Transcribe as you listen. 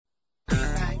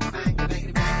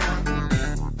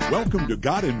Welcome to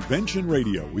Got Invention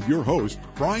Radio with your host,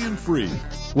 Brian Freed.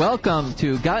 Welcome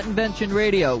to Got Invention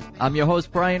Radio. I'm your host,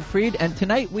 Brian Freed, and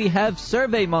tonight we have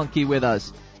SurveyMonkey with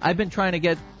us. I've been trying to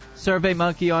get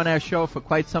SurveyMonkey on our show for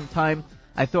quite some time.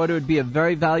 I thought it would be a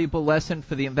very valuable lesson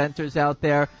for the inventors out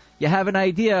there. You have an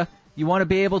idea, you want to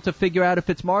be able to figure out if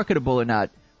it's marketable or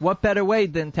not. What better way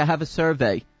than to have a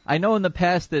survey? I know in the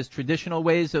past there's traditional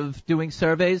ways of doing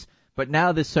surveys, but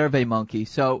now there's SurveyMonkey.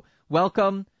 So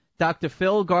welcome, Dr.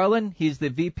 Phil Garland. He's the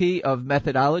VP of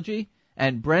Methodology,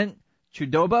 and Brent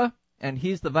Chudoba, and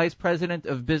he's the Vice President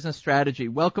of Business Strategy.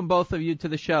 Welcome, both of you, to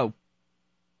the show.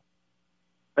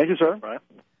 Thank you, sir. Brian.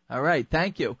 All right,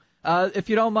 thank you.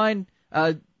 If you don't mind,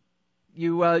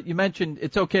 you mentioned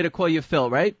it's okay to call you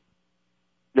Phil, right?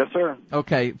 Yes, sir.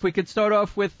 Okay. If we could start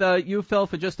off with you, Phil,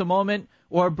 for just a moment,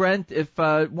 or Brent, if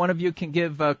one of you can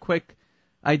give a quick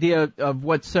idea of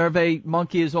what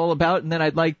SurveyMonkey is all about, and then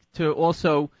I'd like to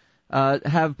also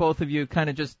have both of you kind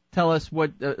of just tell us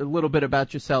a little bit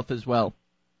about yourself as well.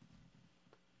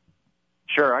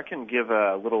 Sure, I can give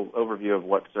a little overview of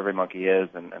what SurveyMonkey is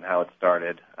and how it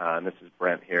started. And this is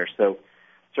Brent here. So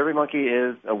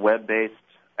SurveyMonkey is a web-based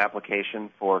application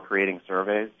for creating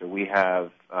surveys. So we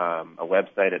have a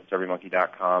website at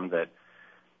surveymonkey.com that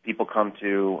people come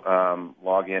to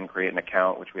log in, create an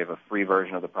account, which we have a free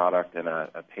version of the product and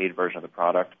a paid version of the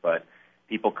product. But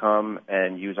people come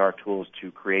and use our tools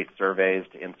to create surveys,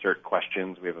 to insert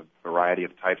questions. We have a variety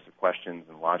of types of questions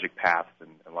and logic paths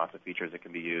and lots of features that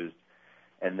can be used.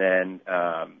 And then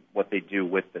what they do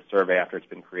with the survey after it's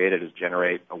been created is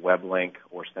generate a web link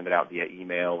or send it out via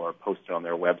email or post it on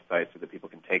their website so that people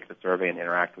can take the survey and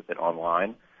interact with it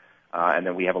online. And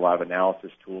then we have a lot of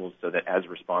analysis tools so that as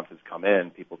responses come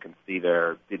in, people can see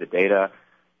the data,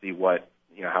 see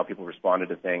how people responded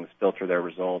to things, filter their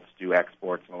results, do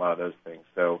exports, and a lot of those things.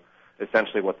 So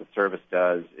essentially what the service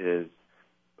does is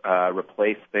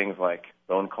replace things like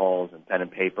phone calls and pen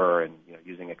and paper and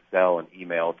using Excel and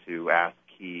email to ask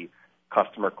key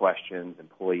customer questions,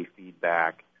 employee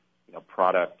feedback,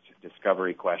 product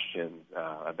discovery questions,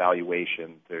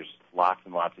 evaluation. There's lots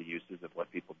and lots of uses of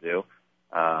what people do.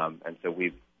 And so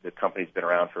the company's been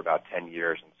around for about 10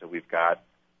 years, and so we've got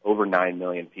over 9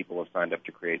 million people have signed up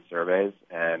to create surveys,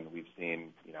 and we've seen,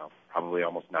 probably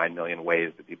almost 9 million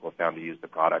ways that people have found to use the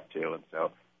product too. And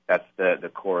so that's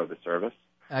the core of the service.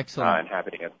 Excellent. And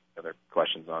happy to answer other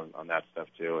questions on that stuff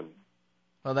too.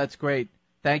 Well, that's great.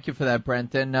 Thank you for that,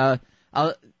 Brent. And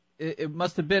it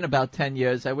must have been about 10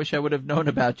 years. I wish I would have known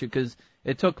about you because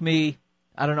it took me,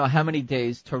 I don't know how many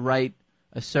days to write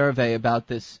a survey about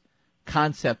this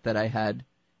concept that I had.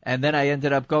 And then I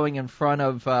ended up going in front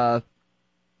of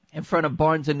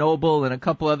Barnes & Noble and a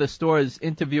couple other stores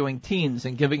interviewing teens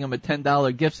and giving them a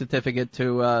 $10 gift certificate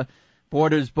to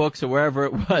Borders Books or wherever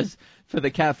it was for the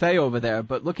cafe over there.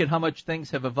 But look at how much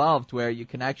things have evolved where you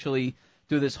can actually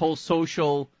do this whole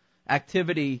social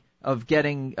activity of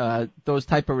getting those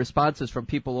type of responses from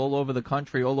people all over the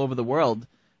country, all over the world,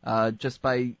 just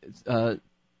by a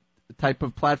type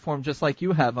of platform just like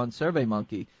you have on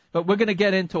SurveyMonkey. But we're going to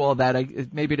get into all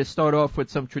that, maybe to start off with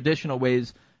some traditional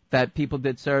ways that people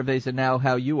did surveys and now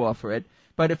how you offer it.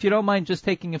 But if you don't mind just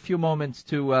taking a few moments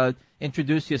to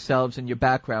introduce yourselves and your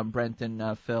background, Brent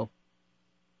and Phil.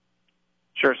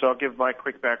 Sure. So I'll give my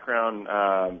quick background.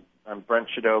 I'm Brent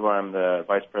Chudoba. I'm the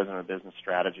Vice President of Business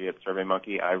Strategy at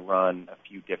SurveyMonkey. I run a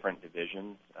few different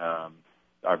divisions.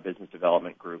 Our business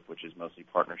development group, which is mostly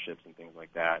partnerships and things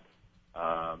like that.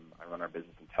 I run our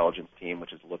business intelligence team,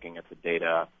 which is looking at the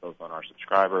data both on our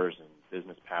subscribers and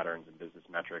business patterns and business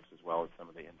metrics, as well as some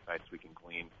of the insights we can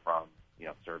glean from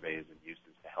surveys and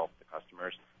uses to help the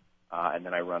customers. And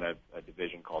then I run a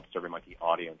division called SurveyMonkey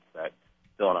Audience that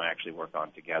Phil and I actually work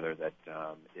on together. That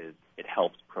it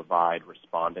helps provide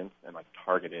respondents and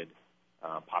targeted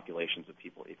populations of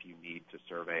people if you need to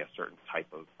survey a certain type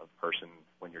of person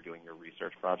when you're doing your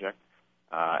research project.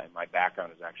 And my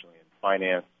background is actually in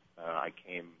finance. I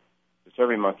came to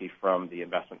SurveyMonkey from the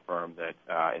investment firm that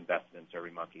invested in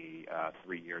SurveyMonkey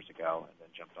 3 years ago, and then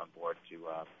jumped on board to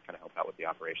kind of help out with the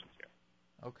operations here.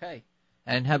 Okay.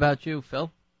 And how about you,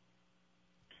 Phil?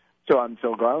 So I'm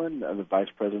Phil Garland. I'm the Vice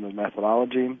President of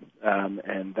Methodology,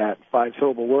 and that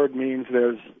 5-syllable word means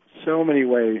there's so many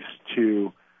ways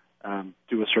to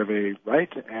do a survey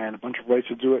right and a bunch of ways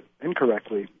to do it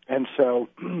incorrectly. And so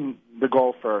the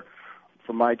goal for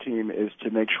my team is to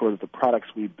make sure that the products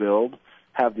we build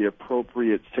have the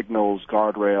appropriate signals,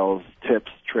 guardrails,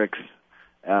 tips, tricks,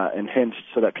 and hints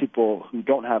so that people who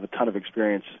don't have a ton of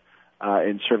experience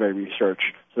in survey research,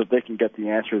 so that they can get the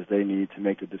answers they need to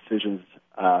make the decisions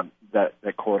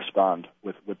that correspond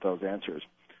with those answers.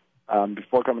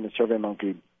 Before coming to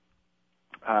SurveyMonkey,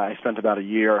 I spent about a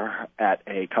year at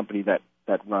a company that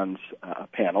runs a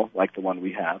panel like the one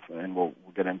we have, and we'll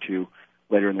get into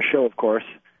later in the show, of course.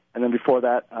 And then before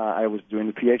that, I was doing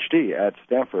the PhD at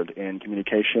Stanford in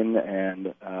communication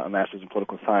and a master's in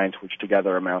political science, which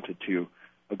together amounted to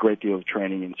a great deal of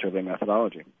training in survey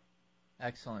methodology.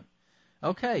 Excellent.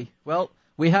 Okay, well,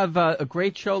 we have a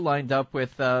great show lined up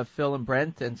with Phil and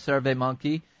Brent and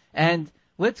SurveyMonkey, and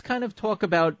let's kind of talk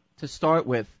about, to start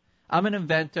with, I'm an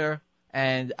inventor,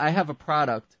 and I have a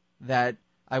product that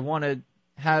I want to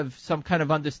have some kind of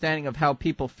understanding of how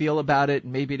people feel about it,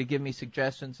 and maybe to give me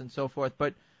suggestions and so forth,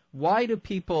 but why do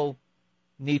people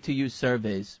need to use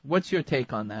surveys? What's your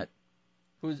take on that?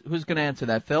 Who's going to answer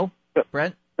that, Phil?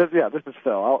 Brent? Yeah, this is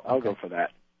Phil. I'll go for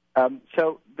that.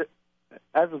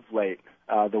 As of late,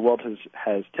 the world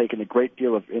has taken a great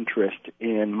deal of interest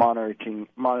in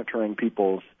monitoring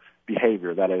people's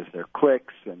behavior, that is, their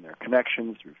clicks and their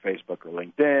connections through Facebook or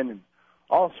LinkedIn, and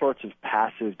all sorts of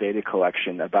passive data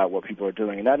collection about what people are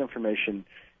doing. And that information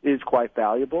is quite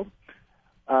valuable,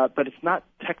 but it's not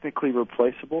technically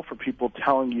replaceable for people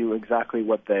telling you exactly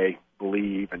what they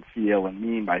believe and feel and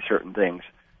mean by certain things,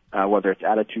 whether it's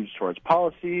attitudes towards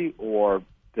policy or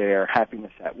their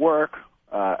happiness at work,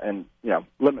 and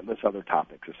limitless other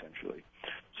topics, essentially.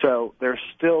 So there's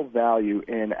still value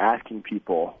in asking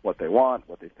people what they want,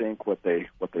 what they think, what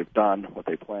they've done, what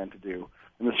they plan to do.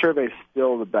 And the survey is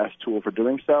still the best tool for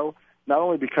doing so, not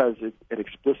only because it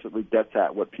explicitly gets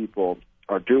at what people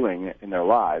are doing in their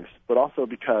lives, but also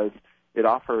because it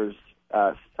offers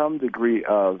some degree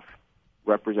of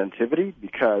representativity,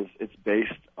 because it's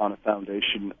based on a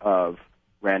foundation of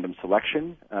random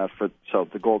selection. So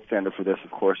the gold standard for this, of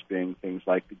course, being things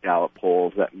like the Gallup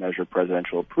polls that measure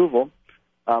presidential approval,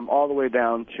 all the way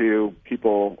down to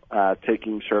people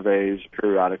taking surveys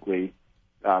periodically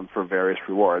for various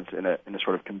rewards in a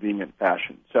sort of convenient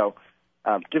fashion. So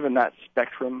given that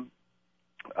spectrum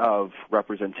of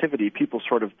representativity, people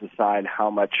sort of decide how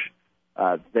much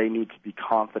they need to be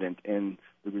confident in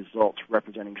the results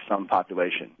representing some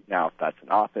population. Now, if that's an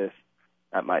office,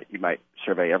 you might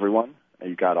survey everyone.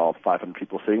 You got all 500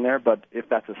 people sitting there. But if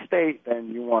that's a state, then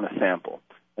you want a sample.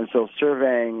 And so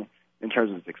surveying, in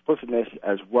terms of its explicitness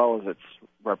as well as its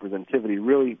representativity,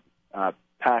 really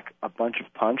pack a bunch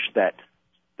of punch that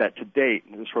to date,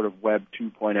 the sort of Web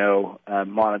 2.0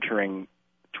 monitoring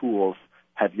tools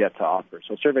have yet to offer.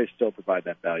 So surveys still provide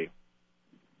that value.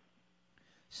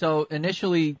 So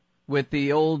initially, with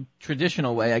the old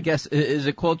traditional way, I guess, is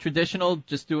it called traditional,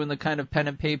 just doing the kind of pen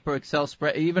and paper Excel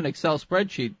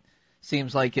spreadsheet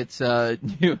seems like it's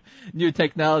new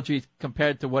technology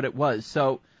compared to what it was.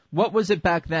 So what was it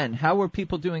back then? How were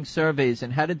people doing surveys,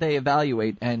 and how did they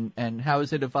evaluate, and how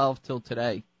has it evolved till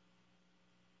today?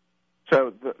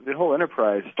 So the whole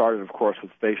enterprise started, of course,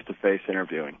 with face-to-face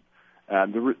interviewing.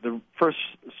 The first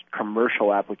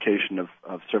commercial application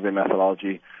of survey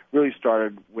methodology really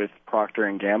started with Procter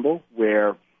 & Gamble,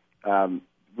 where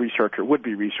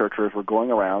would-be researchers were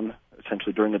going around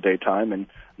essentially during the daytime and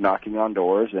knocking on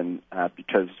doors, and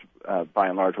because by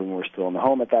and large women were still in the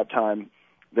home at that time,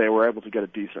 they were able to get a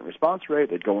decent response rate.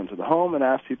 They'd go into the home and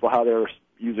ask people how they were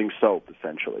using soap,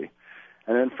 essentially.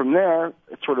 And then from there,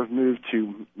 it sort of moved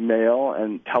to mail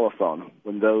and telephone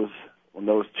when those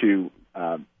two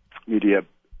media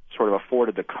sort of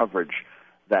afforded the coverage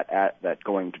that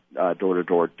going door to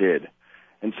door did.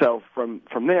 And so from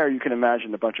there, you can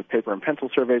imagine a bunch of paper and pencil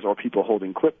surveys, or people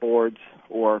holding clipboards,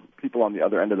 or people on the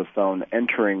other end of the phone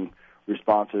entering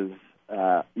responses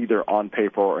either on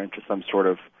paper or into some sort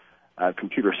of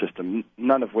computer system,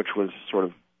 none of which was sort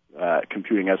of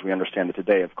computing as we understand it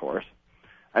today, of course.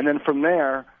 And then from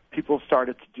there, people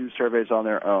started to do surveys on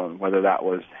their own, whether that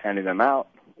was handing them out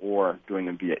or doing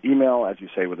them via email, as you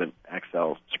say, with an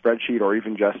Excel spreadsheet, or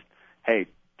even just, hey,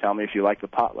 tell me if you liked the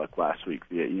potluck last week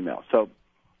via email. So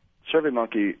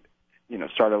SurveyMonkey,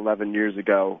 started 11 years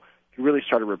ago. He really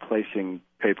started replacing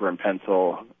paper and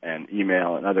pencil and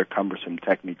email and other cumbersome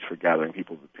techniques for gathering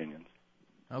people's opinions.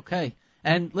 Okay.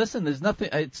 And listen, there's nothing,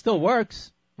 it still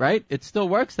works, right? It still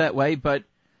works that way, but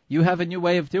you have a new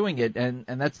way of doing it, and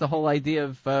that's the whole idea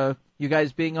of you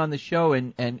guys being on the show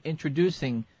and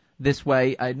introducing this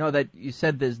way. I know that you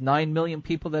said there's 9 million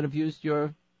people that have used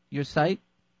your site?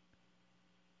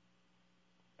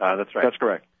 That's right. That's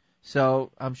correct.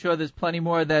 So I'm sure there's plenty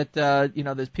more that,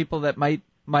 there's people that might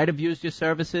have used your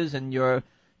services and your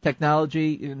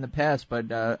technology in the past,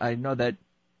 but I know that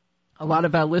a lot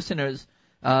of our listeners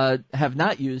have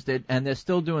not used it, and they're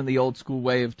still doing the old school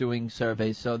way of doing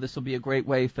surveys. So this will be a great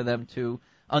way for them to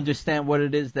understand what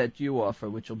it is that you offer,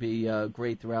 which will be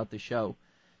great throughout the show.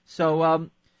 So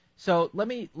let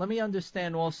me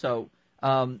understand also.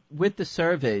 with the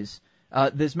surveys,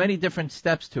 there's many different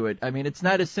steps to it. I mean, it's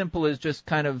not as simple as just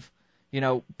kind of,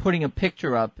 putting a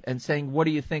picture up and saying, what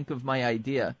do you think of my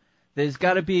idea? There's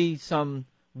got to be some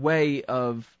way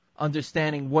of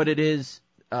understanding what it is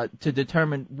to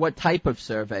determine what type of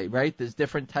survey, right? There's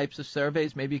different types of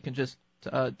surveys. Maybe you can just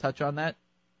touch on that.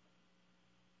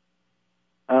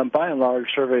 By and large,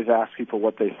 surveys ask people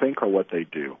what they think or what they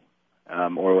do,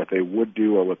 or what they would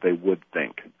do or what they would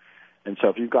think. And so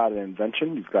if you've got an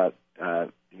invention, you've got a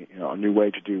new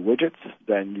way to do widgets,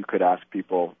 then you could ask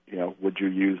people, would you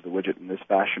use the widget in this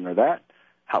fashion or that?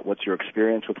 What's your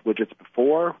experience with widgets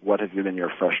before? What have been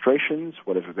your frustrations?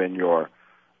 What have been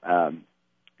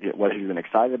what have you been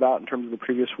excited about in terms of the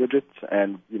previous widgets?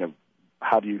 And,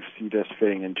 how do you see this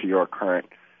fitting into your current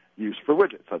use for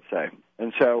widgets, let's say?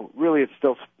 And so really it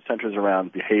still centers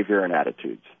around behavior and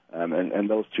attitudes. And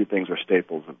those two things are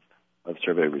staples of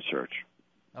survey research.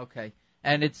 Okay.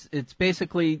 And it's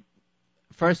basically,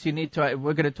 first we're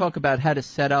going to talk about how to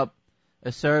set up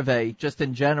a survey just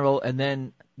in general and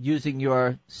then using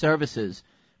your services.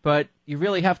 But you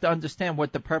really have to understand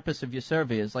what the purpose of your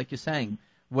survey is. Like you're saying,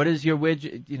 what is your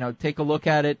widget? Take a look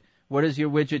at it. What does your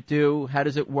widget do? How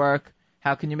does it work?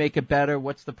 How can you make it better?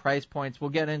 What's the price points? We'll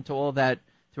get into all that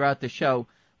throughout the show.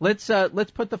 Let's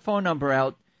put the phone number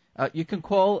out. You can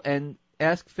call and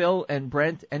ask Phil and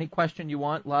Brent any question you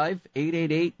want live,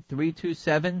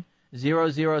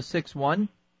 888-327-0061.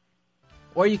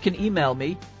 Or you can email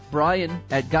me,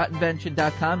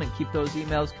 Brian@gotinvention.com, and keep those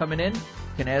emails coming in. You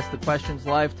can ask the questions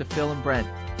live to Phil and Brent.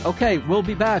 Okay, we'll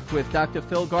be back with Dr.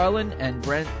 Phil Garland and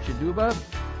Brent Chudoba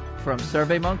from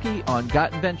SurveyMonkey on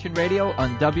Got Invention Radio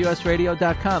on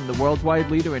WSRadio.com, the worldwide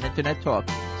leader in Internet talk.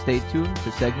 Stay tuned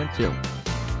for segment 2.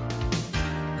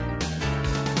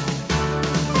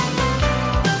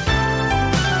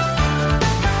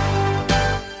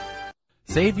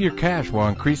 Save your cash while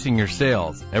increasing your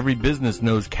sales. Every business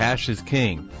knows cash is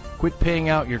king. Quit paying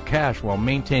out your cash while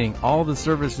maintaining all the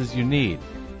services you need.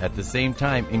 At the same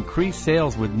time, increase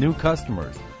sales with new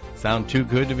customers. Sound too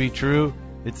good to be true?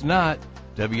 It's not.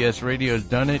 WS Radio has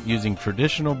done it using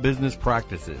traditional business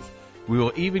practices. We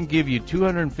will even give you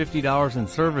 $250 in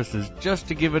services just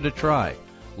to give it a try.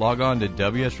 Log on to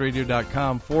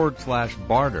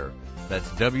WSRadio.com/barter. That's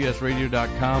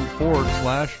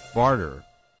WSRadio.com/barter.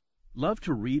 Love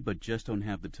to read but just don't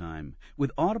have the time?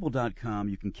 With Audible.com,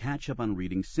 you can catch up on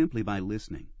reading simply by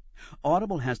listening.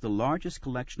 Audible has the largest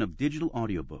collection of digital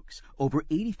audiobooks, over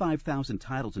 85,000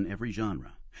 titles in every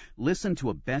genre. Listen to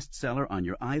a bestseller on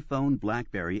your iPhone,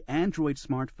 BlackBerry, Android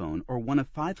smartphone, or one of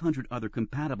 500 other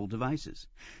compatible devices.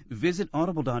 Visit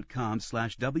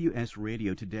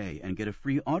audible.com/WSRadio today and get a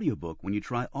free audiobook when you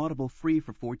try Audible free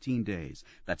for 14 days.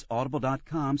 That's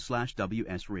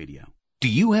audible.com/WSRadio. Do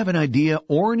you have an idea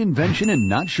or an invention and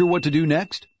not sure what to do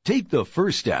next? Take the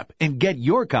first step and get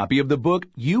your copy of the book,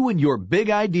 You and Your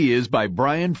Big Ideas by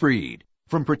Brian Freed.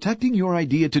 From protecting your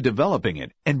idea to developing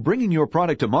it and bringing your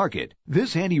product to market,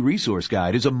 this handy resource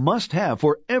guide is a must-have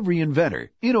for every inventor,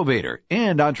 innovator,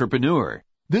 and entrepreneur.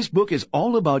 This book is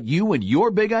all about you and your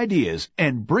big ideas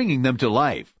and bringing them to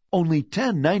life. Only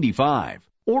 $10.95.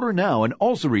 Order now and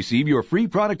also receive your free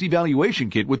product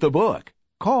evaluation kit with the book.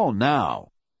 Call now.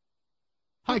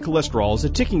 High cholesterol is a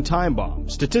ticking time bomb.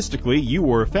 Statistically, you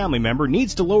or a family member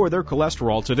needs to lower their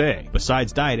cholesterol today.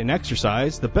 Besides diet and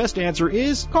exercise, the best answer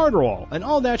is Cardarol, an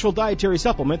all-natural dietary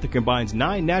supplement that combines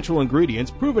 9 natural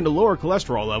ingredients proven to lower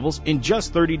cholesterol levels in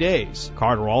just 30 days.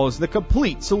 Cardarol is the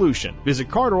complete solution. Visit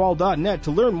Cardarol.net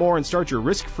to learn more and start your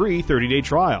risk-free 30-day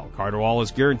trial. Cardarol is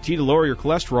guaranteed to lower your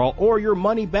cholesterol or your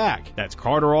money back. That's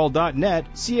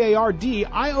Cardarol.net,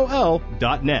 Cardiol.net,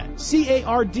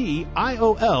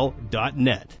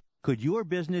 Cardiol.net. Could your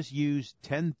business use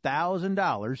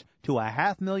 $10,000 to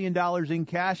 $500,000 in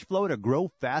cash flow to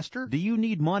grow faster? Do you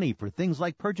need money for things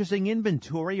like purchasing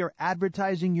inventory or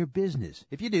advertising your business?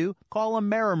 If you do, call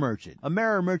AmeriMerchant.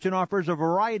 AmeriMerchant offers a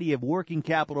variety of working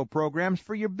capital programs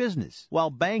for your business. While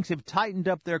banks have tightened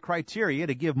up their criteria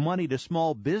to give money to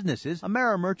small businesses,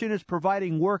 AmeriMerchant is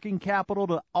providing working capital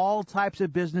to all types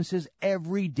of businesses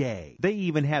every day. They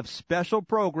even have special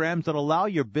programs that allow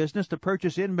your business to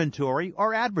purchase inventory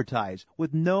or advertise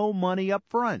with no money up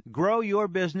front. Grow your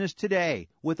business today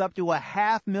with up to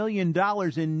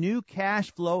 $500,000 in new cash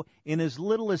flow in as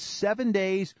little as 7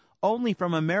 days, only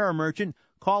from AmeriMerchant.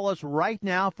 Call us right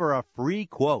now for a free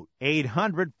quote.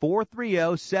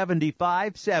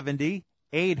 800-430-7570.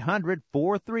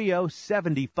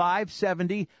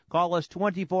 800-430-7570. Call us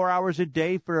 24 hours a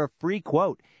day for a free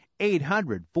quote.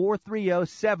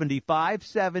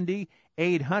 800-430-7570.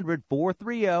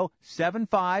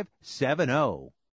 800-430-7570.